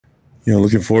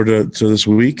Looking forward to this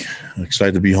week.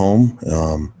 Excited to be home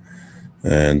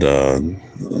and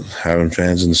having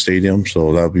fans in the stadium.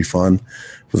 So that'll be fun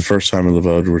for the first time in the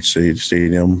Edwards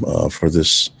Stadium for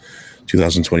this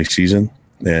 2020 season.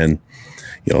 And,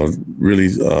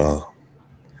 really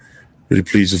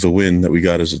pleased with the win that we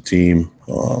got as a team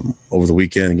over the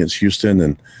weekend against Houston,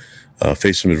 and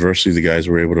faced some adversity. The guys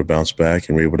were able to bounce back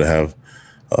and were able to have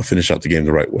finish out the game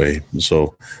the right way. And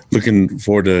so looking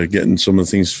forward to getting some of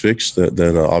the things fixed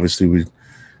that obviously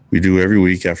we do every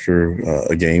week after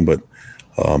a game, but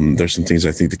there's some things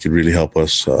I think that could really help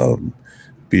us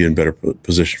be in better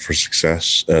position for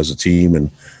success as a team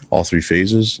in all three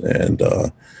phases. And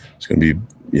it's going to be,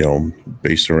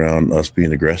 based around us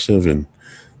being aggressive and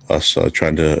us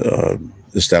trying to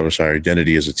establish our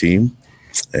identity as a team.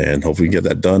 And hopefully we get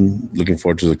that done. Looking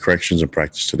forward to the corrections and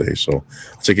practice today. So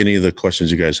I'll take any of the questions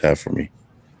you guys have for me.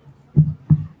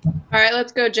 All right,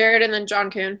 let's go Jared and then John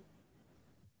Kuhn.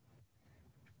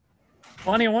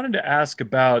 Kalani, I wanted to ask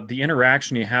about the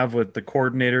interaction you have with the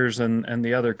coordinators and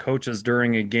the other coaches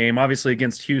during a game. Obviously,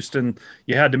 against Houston,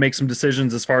 you had to make some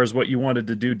decisions as far as what you wanted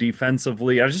to do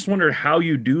defensively. I just wondered how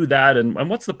you do that and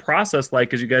what's the process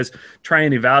like as you guys try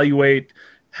and evaluate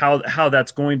how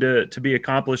that's going to be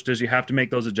accomplished as you have to make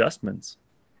those adjustments.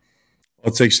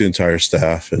 Well, it takes the entire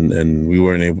staff, and we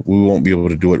won't be able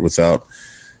to do it without,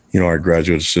 our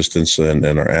graduate assistants and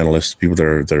our analysts, people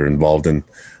that are involved in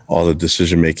all the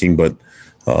decision making. But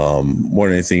more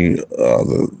than anything,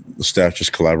 the staff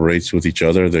just collaborates with each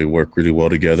other. They work really well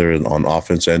together on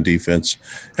offense and defense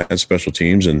and special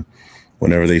teams. And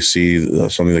whenever they see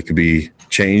something that could be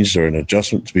changed or an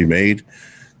adjustment to be made,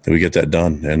 then we get that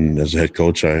done. And as a head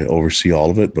coach, I oversee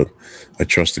all of it, but I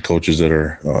trust the coaches that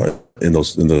are in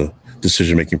the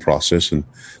decision-making process, and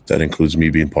that includes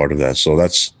me being part of that. So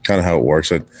that's kind of how it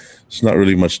works. It's not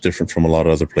really much different from a lot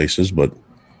of other places, but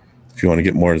if you want to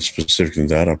get more specific than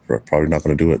that, I'm probably not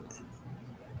going to do it.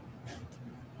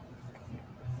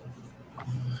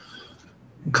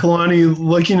 Kalani,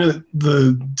 looking at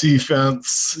the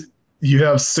defense, you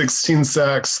have 16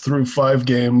 sacks through 5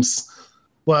 games.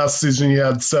 Last season, you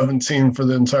had 17 for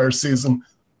the entire season.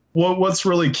 What's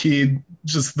really key,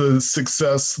 just the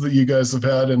success that you guys have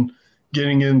had in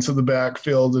getting into the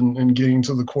backfield and getting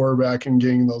to the quarterback and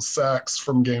getting those sacks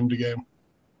from game to game?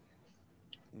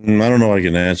 I don't know if I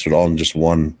can answer it all in just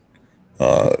one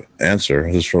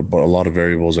answer. There's a lot of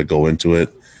variables that go into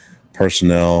it: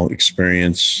 personnel,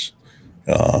 experience,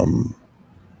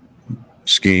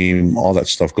 scheme, all that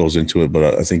stuff goes into it.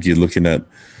 But I think you're looking at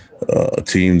a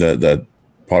team that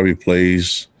probably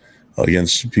plays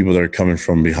against people that are coming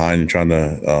from behind and trying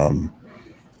to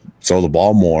throw the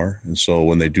ball more. And so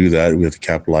when they do that, we have to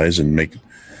capitalize and make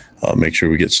sure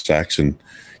we get sacks and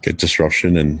get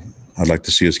disruption. And I'd like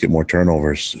to see us get more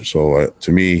turnovers. So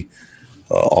to me,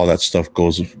 all that stuff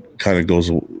goes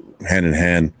hand in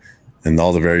hand, and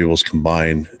all the variables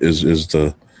combined is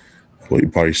what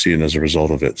you're probably seeing as a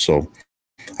result of it. So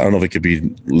I don't know if it could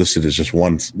be listed as just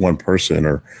one person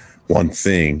or one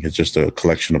thing. It's just a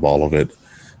collection of all of it.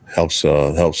 Helps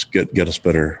get us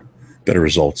better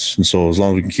results. And so as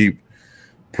long as we can keep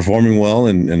performing well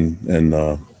and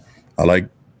I like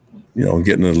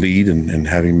getting the lead and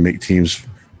having make teams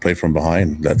play from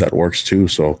behind, that works too.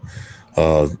 So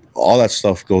all that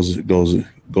stuff goes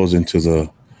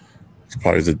into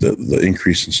probably the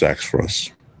increase in sacks for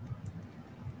us.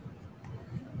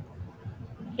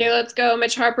 Okay, let's go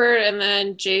Mitch Harper and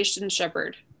then Jason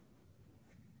Shepard.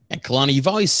 And Kalani, you've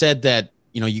always said that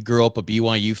you grew up a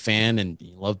BYU fan and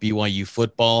you love BYU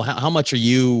football. How much are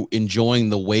you enjoying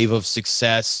the wave of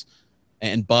success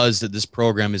and buzz that this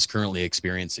program is currently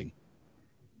experiencing?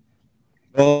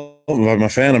 Well, I'm a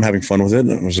fan. I'm having fun with it.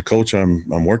 As a coach,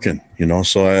 I'm working.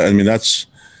 So I mean that's,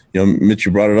 Mitch,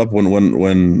 you brought it up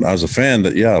when I was a fan.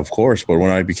 That of course. But when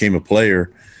I became a player,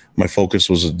 my focus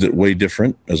was way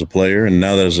different as a player, and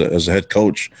now that as a head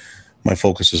coach, my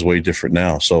focus is way different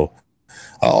now. So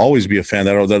I'll always be a fan.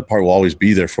 That part will always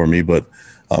be there for me, but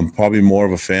I'm probably more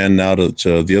of a fan now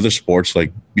to the other sports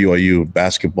like BYU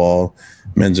basketball,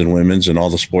 men's and women's, and all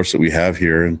the sports that we have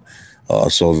here. And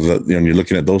so that you're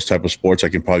looking at those type of sports, I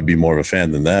can probably be more of a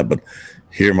fan than that. But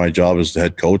here, my job is the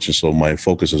head coach, and so my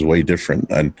focus is way different.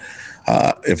 And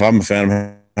if I'm a fan,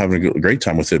 I'm having a great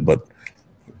time with it. But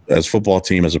as a football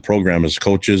team, as a program, as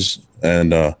coaches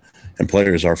and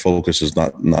players, our focus is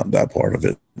not that part of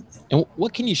it. And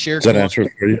what can you share? Does that answer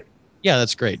it for you? Yeah,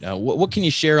 that's great. What can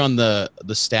you share on the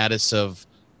status of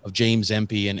James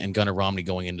Empey and Gunnar Romney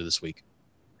going into this week?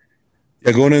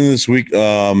 Yeah, going into this week,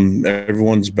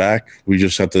 everyone's back. We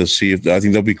just have to see I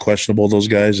think they'll be questionable, those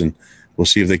guys, and we'll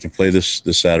see if they can play this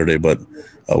Saturday. But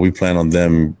we plan on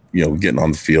them getting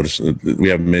on the field. We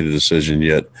haven't made a decision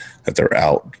yet that they're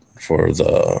out for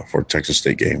Texas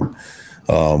State game.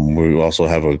 We also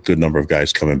have a good number of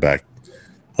guys coming back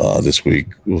this week.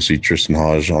 We'll see Tristan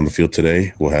Hodge on the field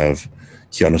today. We'll have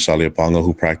Keanu Saliaponga,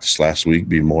 who practiced last week,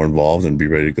 be more involved and be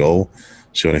ready to go.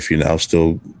 Sean Finau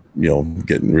still,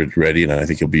 getting ready, and I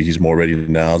think he's more ready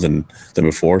now than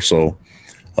before. So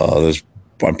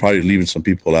I'm probably leaving some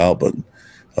people out, but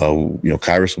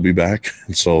Kairos will be back,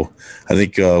 and so I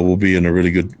think we'll be in a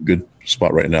really good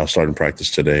spot right now, starting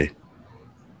practice today.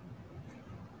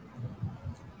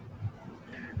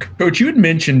 Coach, you had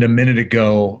mentioned a minute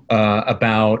ago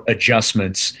about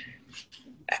adjustments.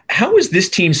 How is this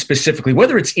team specifically,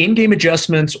 whether it's in-game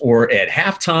adjustments or at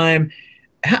halftime,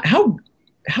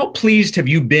 how pleased have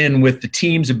you been with the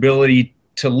team's ability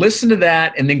to listen to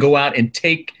that and then go out and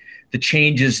take the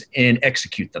changes and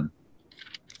execute them?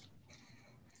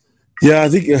 Yeah, I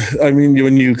think,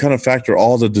 when you kind of factor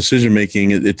all the decision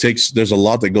making, there's a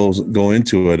lot that go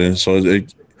into it, and so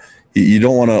you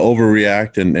don't want to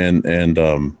overreact and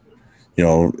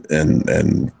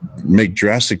make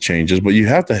drastic changes, but you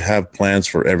have to have plans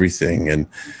for everything,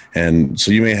 and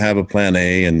so you may have a plan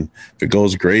A, and if it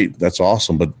goes great, that's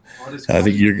awesome. But I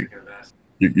think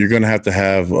you're going to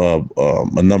have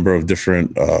a number of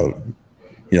different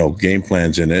game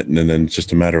plans in it, and then it's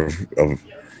just a matter of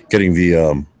getting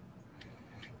the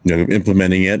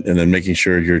implementing it and then making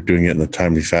sure you're doing it in a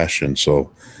timely fashion. So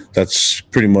that's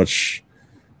pretty much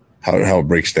how it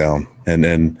breaks down. And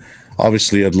then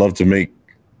obviously I'd love to make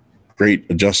great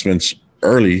adjustments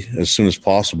early as soon as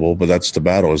possible, but that's the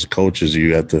battle as a coach, is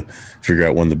you have to figure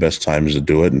out when the best time is to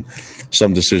do it. And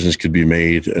some decisions could be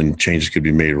made and changes could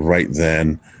be made right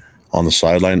then on the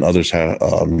sideline. Others have,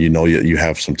 you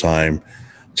have some time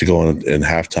to go in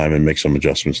halftime and make some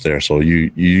adjustments there. So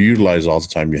you utilize all the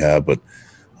time you have, but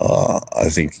I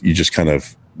think you just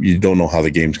you don't know how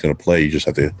the game's going to play. You just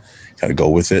have to kind of go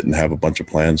with it and have a bunch of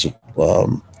plans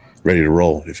ready to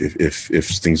roll if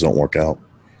things don't work out.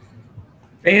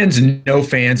 Fans and no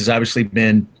fans has obviously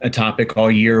been a topic all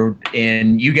year,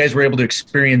 and you guys were able to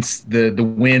experience the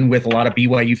win with a lot of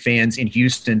BYU fans in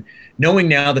Houston. Knowing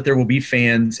now that there will be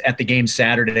fans at the game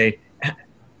Saturday,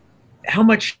 how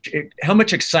much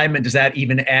excitement does that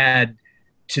even add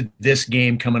to this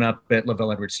game coming up at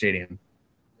LaVell Edwards Stadium?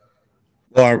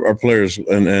 Well, our players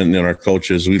and our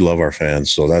coaches, we love our fans,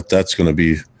 so that's going to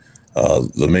be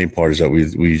the main part, is that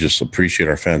we just appreciate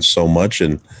our fans so much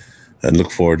and look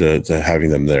forward to having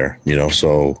them there.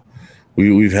 So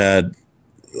we've had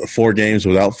 4 games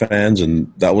without fans,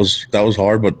 and that was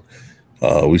hard, but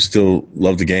we still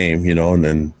love the game,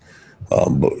 and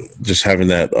but just having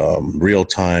that real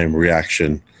time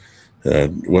reaction,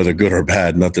 whether good or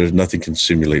bad, nothing can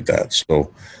simulate that.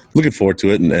 So looking forward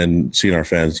to it, and seeing our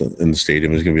fans in the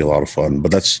stadium is going to be a lot of fun.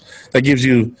 But that gives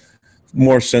you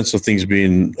more sense of things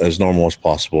being as normal as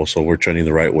possible. So we're trending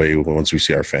the right way once we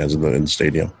see our fans in the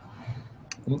stadium.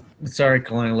 Sorry,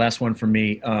 Kalani, last one from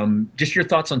me. Just your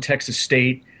thoughts on Texas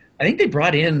State. I think they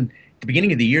brought in, at the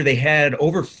beginning of the year, they had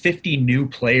over 50 new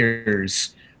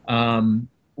players.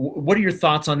 What are your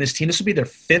thoughts on this team? This will be their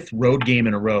 5th road game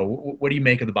in a row. What do you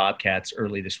make of the Bobcats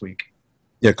early this week?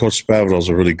 Yeah, Coach Spavital's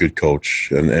a really good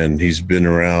coach, and he's been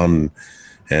around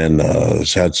and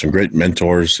has had some great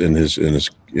mentors in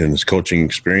his coaching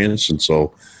experience, and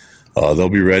so they'll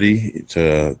be ready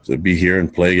to be here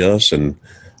and play us. And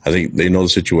I think they know the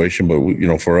situation,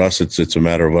 but for us, it's a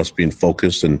matter of us being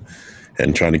focused and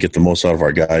trying to get the most out of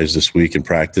our guys this week in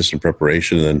practice and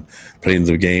preparation, and then playing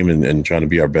the game and trying to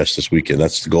be our best this weekend.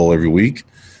 That's the goal every week.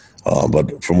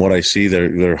 But from what I see,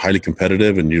 they're highly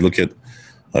competitive, and you look at,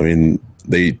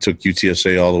 they took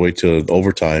UTSA all the way to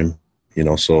overtime,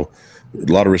 so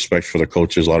a lot of respect for their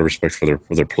coaches, a lot of respect for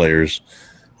their players,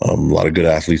 a lot of good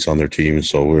athletes on their team. And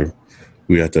so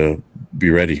we have to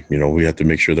be ready. We have to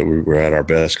make sure that we're at our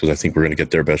best, because I think we're going to get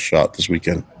their best shot this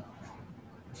weekend.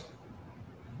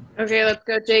 Okay, let's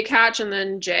go Jay Catch and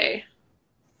then Jay.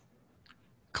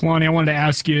 Kalani, I wanted to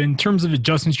ask you, in terms of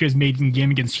adjustments you guys made in the game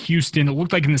against Houston, it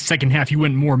looked like in the second half you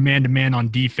went more man-to-man on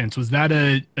defense. Was that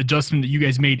an adjustment that you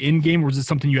guys made in-game, or was it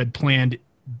something you had planned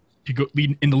to go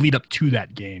in the lead-up to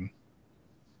that game?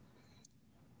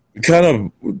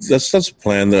 That's a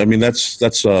plan.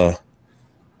 That's a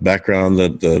background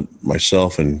that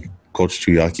myself and Coach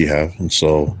Tuyaki have. And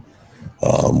so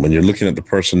when you're looking at the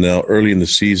personnel early in the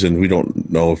season, we don't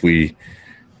know if we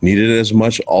needed it as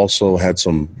much. Also had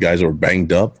some guys that were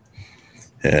banged up,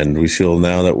 and we feel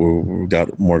now that we've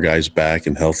got more guys back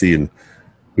and healthy, and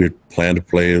we had planned to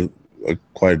play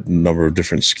quite a number of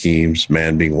different schemes,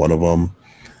 man being one of them.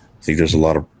 I think there's a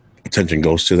lot of attention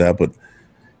goes to that, but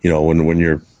when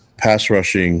you're pass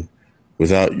rushing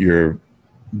without your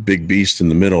big beast in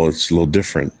the middle, it's a little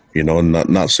different, you know. And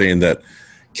not saying that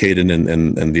Caden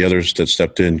and the others that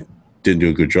stepped in didn't do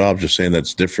a good job. Just saying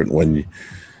that's different when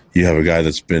you have a guy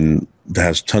that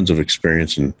has tons of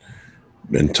experience and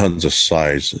tons of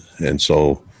size. And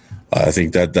so I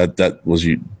think that was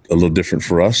a little different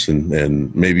for us,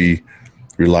 and maybe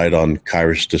relied on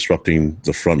Kyrus disrupting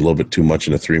the front a little bit too much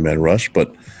in a 3-man rush.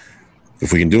 But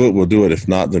if we can do it, we'll do it. If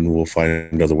not, then we'll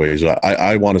find other ways.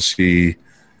 I want to see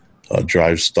a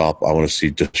drive stop. I want to see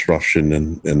disruption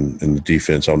in the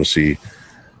defense. I want to see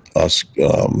us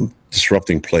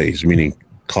disrupting plays, meaning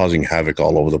causing havoc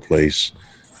all over the place,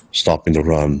 stopping the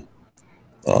run,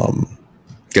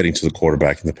 getting to the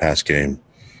quarterback in the pass game,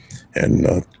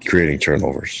 and creating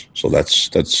turnovers. So that's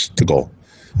the goal.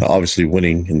 Obviously,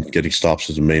 winning and getting stops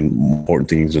is the main important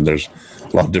things, and there's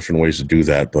a lot of different ways to do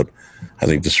that. But I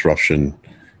think disruption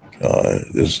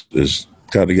is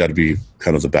got to be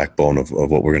kind of the backbone of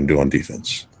what we're going to do on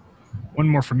defense. One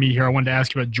more from me here. I wanted to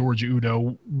ask you about George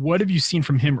Udo. What have you seen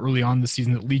from him early on this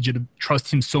season that leads you to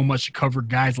trust him so much to cover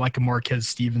guys like a Marquez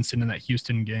Stevenson in that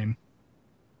Houston game?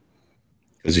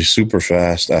 Because he's super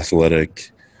fast,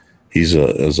 athletic. He's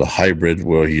a hybrid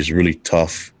where he's really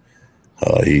tough.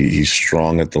 He's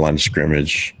strong at the line of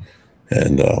scrimmage,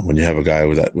 and when you have a guy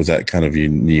with that kind of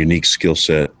unique skill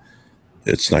set,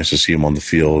 it's nice to see him on the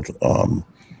field.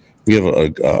 We have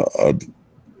a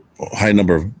high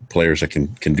number of players that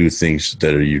can do things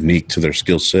that are unique to their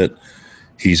skill set.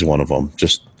 He's one of them.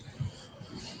 Just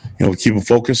keep them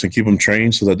focused and keep them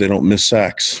trained so that they don't miss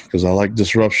sacks, because I like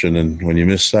disruption, and when you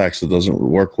miss sacks, it doesn't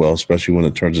work well, especially when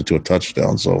it turns into a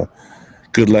touchdown. So,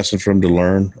 good lesson for him to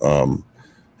learn.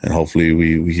 And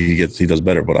hopefully he does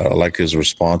better. But I like his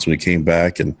response when he came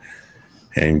back and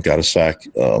got a sack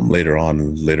later on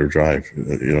in later drive,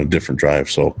 different drive.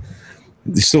 So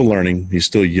he's still learning. He's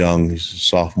still young. He's a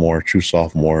sophomore, true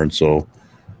sophomore. And so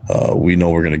we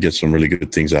know we're going to get some really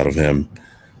good things out of him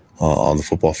on the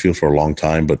football field for a long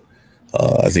time. But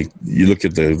I think you look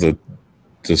at the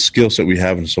skill set we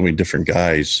have in so many different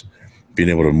guys, being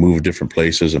able to move different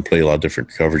places and play a lot of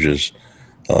different coverages,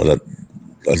 that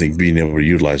I think being able to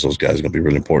utilize those guys is going to be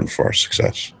really important for our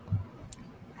success.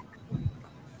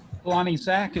 Kalani,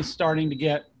 Zach is starting to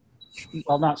get,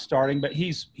 well, not starting, but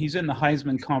he's in the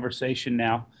Heisman conversation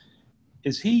now.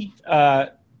 Is he,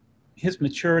 his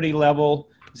maturity level,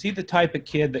 is he the type of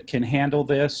kid that can handle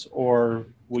this, or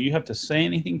will you have to say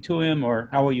anything to him, or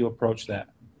how will you approach that?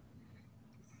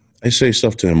 I say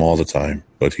stuff to him all the time,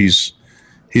 but he's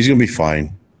going to be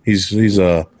fine.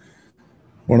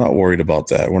 We're not worried about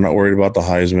that. We're not worried about the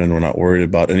Heisman. We're not worried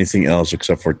about anything else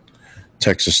except for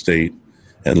Texas State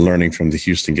and learning from the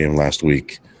Houston game last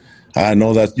week. I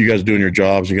know that you guys are doing your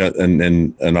jobs.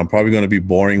 And I'm probably going to be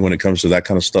boring when it comes to that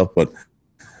kind of stuff, but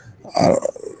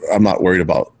I'm not worried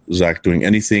about Zach doing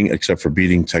anything except for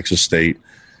beating Texas State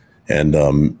and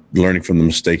learning from the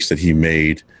mistakes that he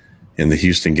made in the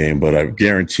Houston game. But I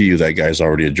guarantee you that guy's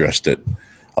already addressed it,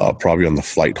 probably on the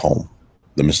flight home,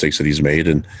 the mistakes that he's made,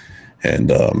 and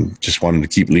just wanted to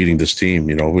keep leading this team.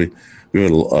 We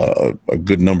have a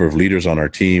good number of leaders on our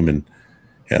team, and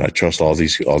I trust all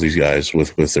these guys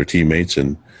with their teammates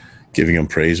and giving them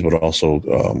praise, but also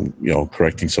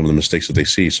correcting some of the mistakes that they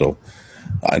see. So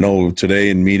I know today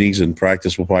in meetings and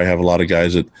practice we'll probably have a lot of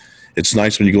guys that it's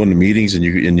nice when you go into meetings and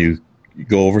you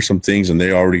go over some things and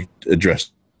they already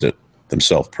addressed it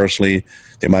themselves personally.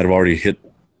 They might have already hit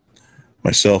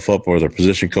myself up or their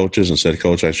position coaches and said,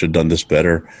 "Coach, I should have done this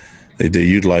better." They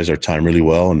utilize our time really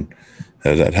well, and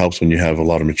that helps when you have a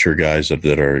lot of mature guys that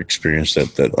are experienced,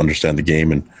 that understand the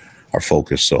game and are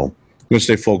focused. So we're going to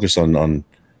stay focused on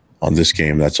this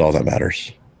game. That's all that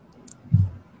matters.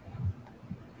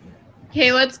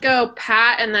 Okay, let's go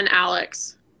Pat and then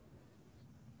Alex.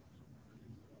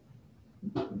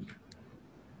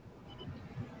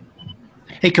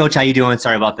 Hey, Coach, how you doing?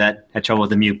 Sorry about that. Had trouble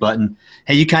with the mute button.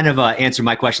 Hey, you kind of answered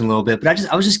my question a little bit, but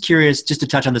I was just curious, just to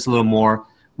touch on this a little more.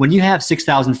 When you have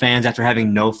 6,000 fans after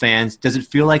having no fans, does it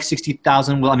feel like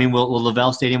 60,000? Will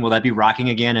Lavelle Stadium, will that be rocking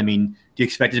again? Do you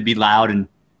expect it to be loud and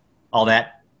all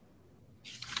that?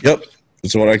 Yep.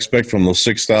 That's what I expect from those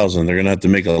 6,000. They're going to have to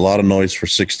make a lot of noise for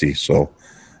 60. So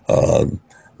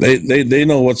they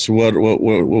know what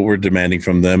we're demanding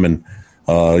from them. And,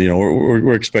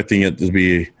 we're expecting it to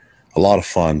be a lot of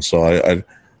fun. So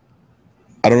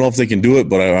I don't know if they can do it,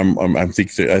 but I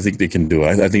think they can do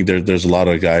it. I think there's a lot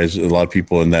of guys, a lot of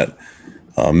people in that,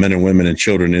 men and women and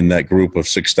children in that group of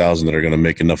 6,000 that are going to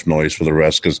make enough noise for the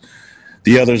rest, because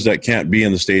the others that can't be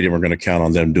in the stadium are going to count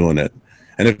on them doing it.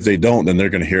 And if they don't, then they're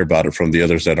going to hear about it from the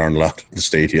others that aren't allowed in the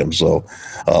stadium. So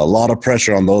a lot of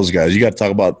pressure on those guys. You got to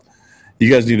talk about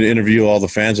you guys need to interview all the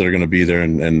fans that are going to be there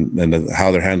and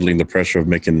how they're handling the pressure of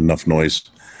making enough noise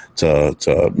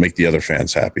to make the other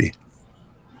fans happy.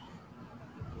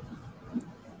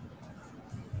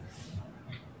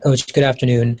 Coach, good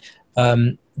afternoon.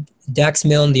 Dax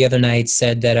Milne the other night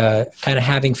said that kind of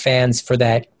having fans for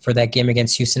that game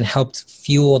against Houston helped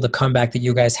fuel the comeback that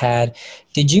you guys had.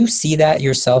 Did you see that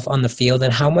yourself on the field,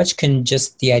 and how much can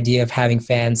just the idea of having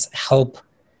fans help,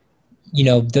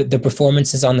 the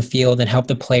performances on the field and help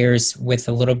the players with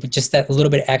a little bit, just that little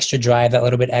bit extra drive, that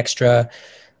little bit extra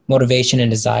motivation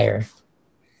and desire?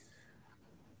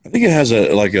 I think it has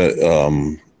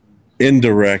a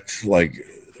indirect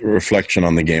reflection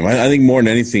on the game. I think more than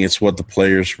anything, it's what the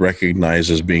players recognize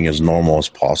as being as normal as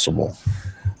possible.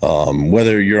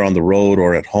 Whether you're on the road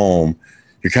or at home,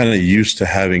 you're kind of used to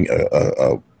having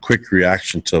a quick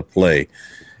reaction to a play,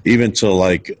 even to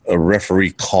a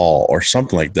referee call or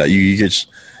something like that.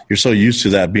 You're so used to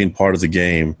that being part of the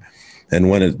game, and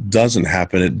when it doesn't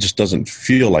happen, it just doesn't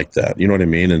feel like that. You know what I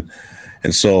mean?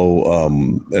 And so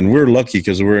we're lucky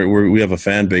because we have a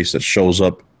fan base that shows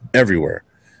up everywhere.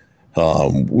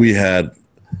 We had,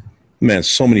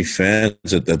 so many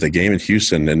fans at the game in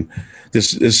Houston, and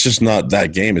it's just not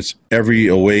that game. It's every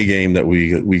away game that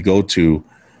we go to.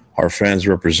 Our fans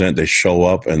represent. They show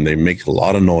up and they make a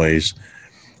lot of noise,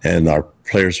 and our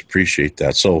players appreciate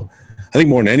that. So I think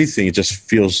more than anything, it just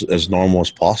feels as normal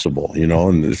as possible,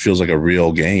 and it feels like a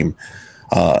real game.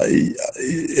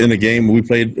 In a game, we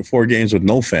played 4 games with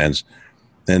no fans.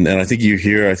 And I think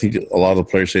I think a lot of the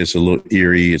players say it's a little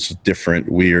eerie, it's different,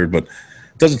 weird, but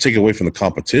it doesn't take away from the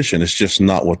competition. It's just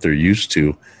not what they're used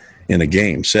to in a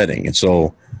game setting. And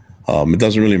so it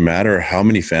doesn't really matter how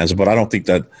many fans, but I don't think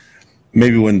that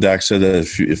maybe when Dak said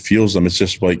that it fuels them, it's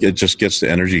just it just gets the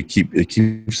energy, it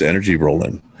keeps the energy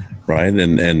rolling, right?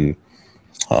 And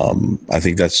I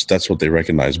think that's what they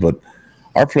recognize. But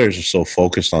our players are so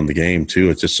focused on the game too.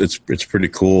 It's pretty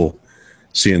cool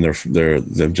seeing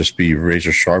them just be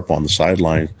razor sharp on the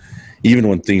sideline, even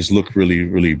when things look really,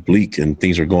 really bleak and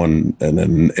things are going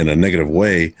in a negative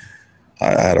way. I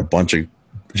had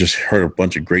heard a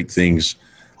bunch of great things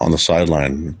on the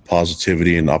sideline,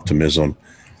 positivity and optimism,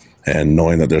 and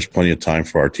knowing that there's plenty of time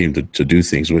for our team to do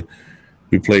things.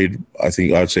 We played, I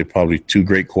think I'd say probably 2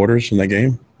 great quarters in that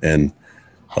game, and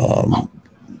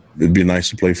it'd be nice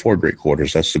to play 4 great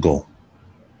quarters. That's the goal.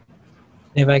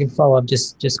 If I can follow up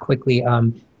just quickly,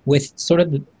 with sort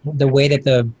of the way that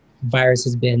the virus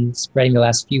has been spreading the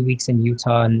last few weeks in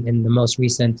Utah, and the most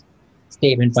recent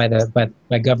statement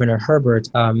by Governor Herbert,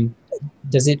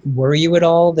 does it worry you at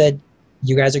all that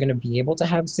you guys are going to be able to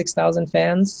have 6,000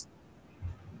 fans?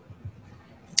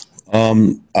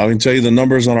 I can tell you the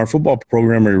numbers on our football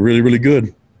program are really, really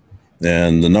good,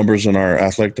 and the numbers in our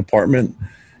athletic department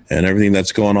and everything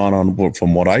that's going on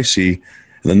from what I see.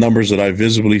 The numbers that I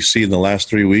visibly see in the last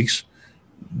 3 weeks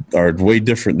are way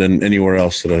different than anywhere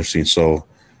else that I've seen. So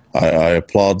I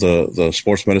applaud the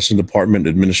sports medicine department,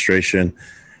 administration,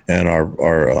 and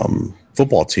our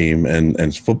football team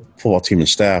and football team and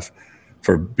staff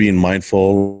for being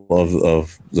mindful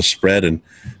of the spread and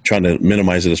trying to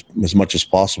minimize it as much as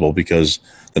possible, because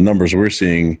the numbers we're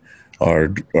seeing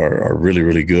are really,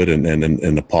 really good and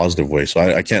in a positive way. So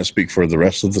I can't speak for the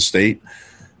rest of the state,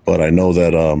 but I know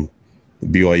that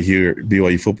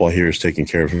BYU football here is taking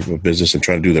care of business and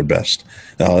trying to do their best.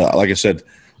 Now, like I said,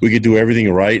 we could do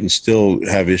everything right and still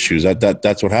have issues.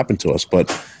 That's what happened to us,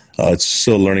 but it's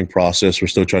still a learning process. We're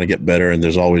still trying to get better, and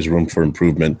there's always room for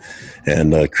improvement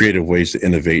and creative ways to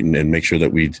innovate and make sure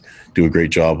that we do a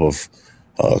great job of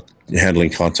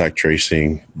handling contact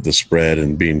tracing, the spread,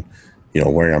 and being,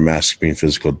 wearing our masks, being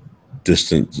physical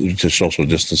distance, just social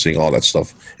distancing, all that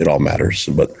stuff. It all matters,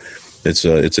 but it's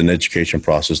an education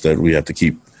process that we have to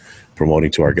keep promoting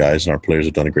to our guys, and our players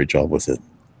have done a great job with it.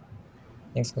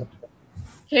 Thanks, Coach.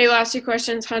 Okay, last 2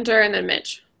 questions, Hunter and then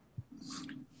Mitch.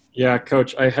 Yeah,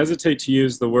 Coach, I hesitate to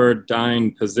use the word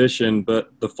dying position,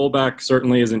 but the fullback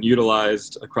certainly isn't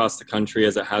utilized across the country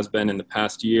as it has been in the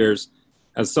past years.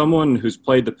 As someone who's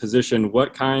played the position,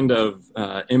 what kind of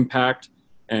impact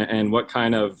and what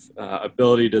kind of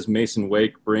ability does Mason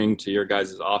Wake bring to your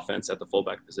guys' offense at the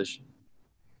fullback position?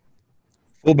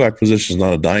 Fullback position is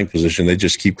not a dying position. They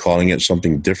just keep calling it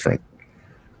something different.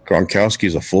 Gronkowski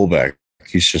is a fullback.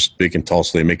 He's just big and tall,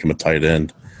 so they make him a tight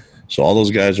end. So all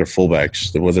those guys are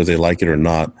fullbacks, whether they like it or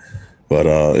not. But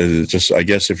it's just, I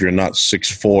guess, if you're not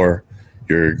 6'4",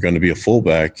 you're going to be a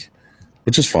fullback,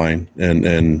 which is fine.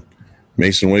 And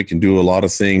Mason Wake can do a lot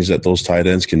of things that those tight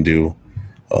ends can do.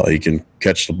 He can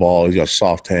catch the ball. He's got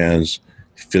soft hands,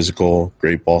 physical,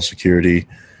 great ball security,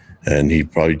 and he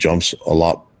probably jumps a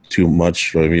lot too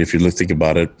much. I mean, if you think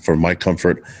about it, for my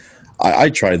comfort,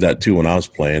 I tried that too when I was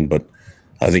playing, but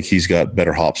I think he's got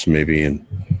better hops maybe. And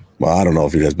well, I don't know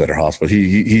if he has better hops, but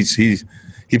he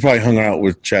probably hung out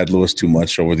with Chad Lewis too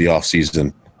much over the off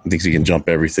season. He thinks he can jump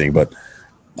everything, but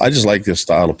I just like this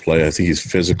style of play. I think he's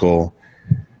physical,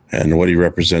 and what he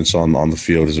represents on the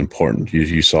field is important.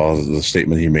 You saw the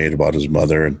statement he made about his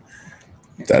mother, and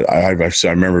that I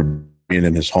remember being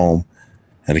in his home,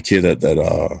 and a kid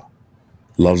that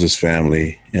loves his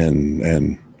family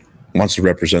and wants to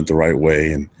represent the right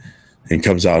way, and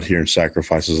comes out here and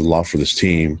sacrifices a lot for this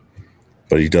team,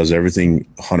 but he does everything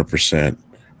 100%,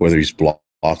 whether he's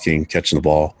blocking, catching the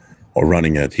ball, or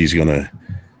running it. He's gonna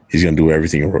do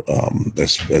everything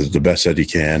as the best that he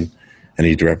can, and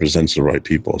he represents the right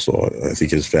people. So I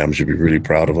think his family should be really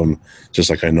proud of him, just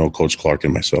like I know Coach Clark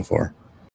and myself are.